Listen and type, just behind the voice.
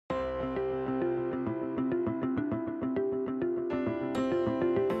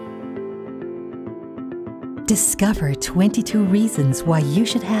Discover 22 reasons why you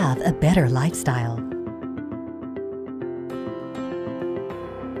should have a better lifestyle.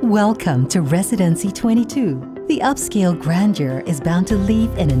 Welcome to Residensi 22. The upscale grandeur is bound to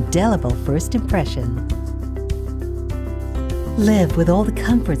leave an indelible first impression. Live with all the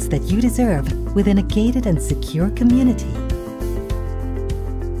comforts that you deserve within a gated and secure community.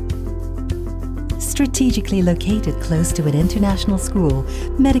 Strategically located close to an international school,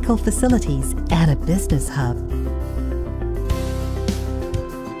 medical facilities, and a business hub.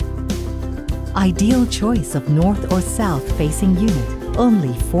 Ideal choice of north or south facing unit.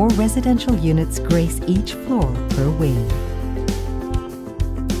 Only 4 residential units grace each floor per wing.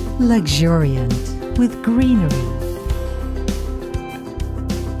 Luxuriant with greenery.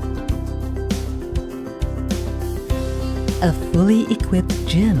 A fully equipped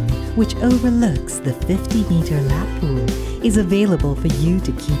gym, which overlooks the 50-meter lap pool, is available for you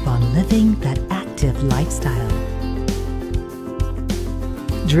to keep on living that active lifestyle.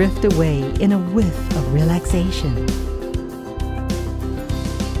 Drift away in a whiff of relaxation.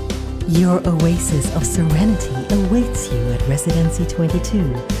 Your oasis of serenity awaits you at Residensi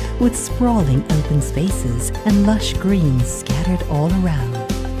 22, with sprawling open spaces and lush greens scattered all around.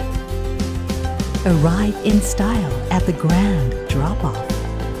 Arrive in style at the grand drop-off.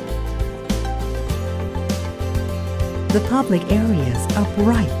 The public areas are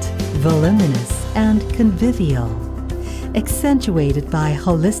bright, voluminous, and convivial, accentuated by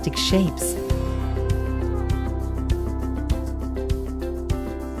holistic shapes.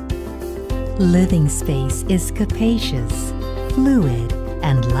 Living space is capacious, fluid,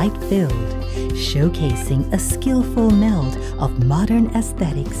 and light-filled, showcasing a skillful meld of modern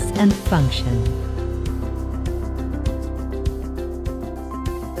aesthetics and function.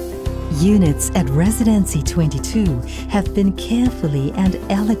 Units at Residensi 22 have been carefully and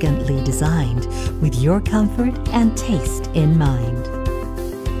elegantly designed with your comfort and taste in mind.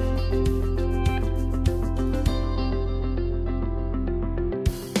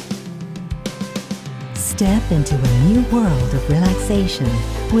 Step into a new world of relaxation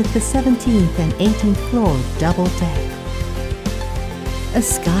with the 17th and 18th floor double deck. A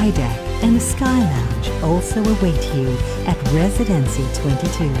sky deck and a sky lounge also await you at Residensi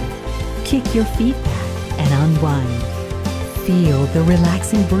 22. Kick your feet back and unwind. Feel the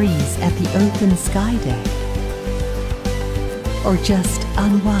relaxing breeze at the open sky deck. Or just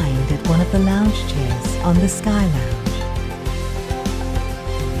unwind at one of the lounge chairs on the sky lounge.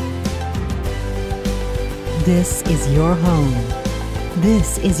 This is your home.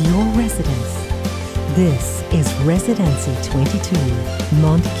 This is your residence. This is Residensi 22,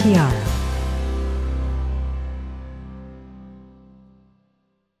 Mont'Kiara.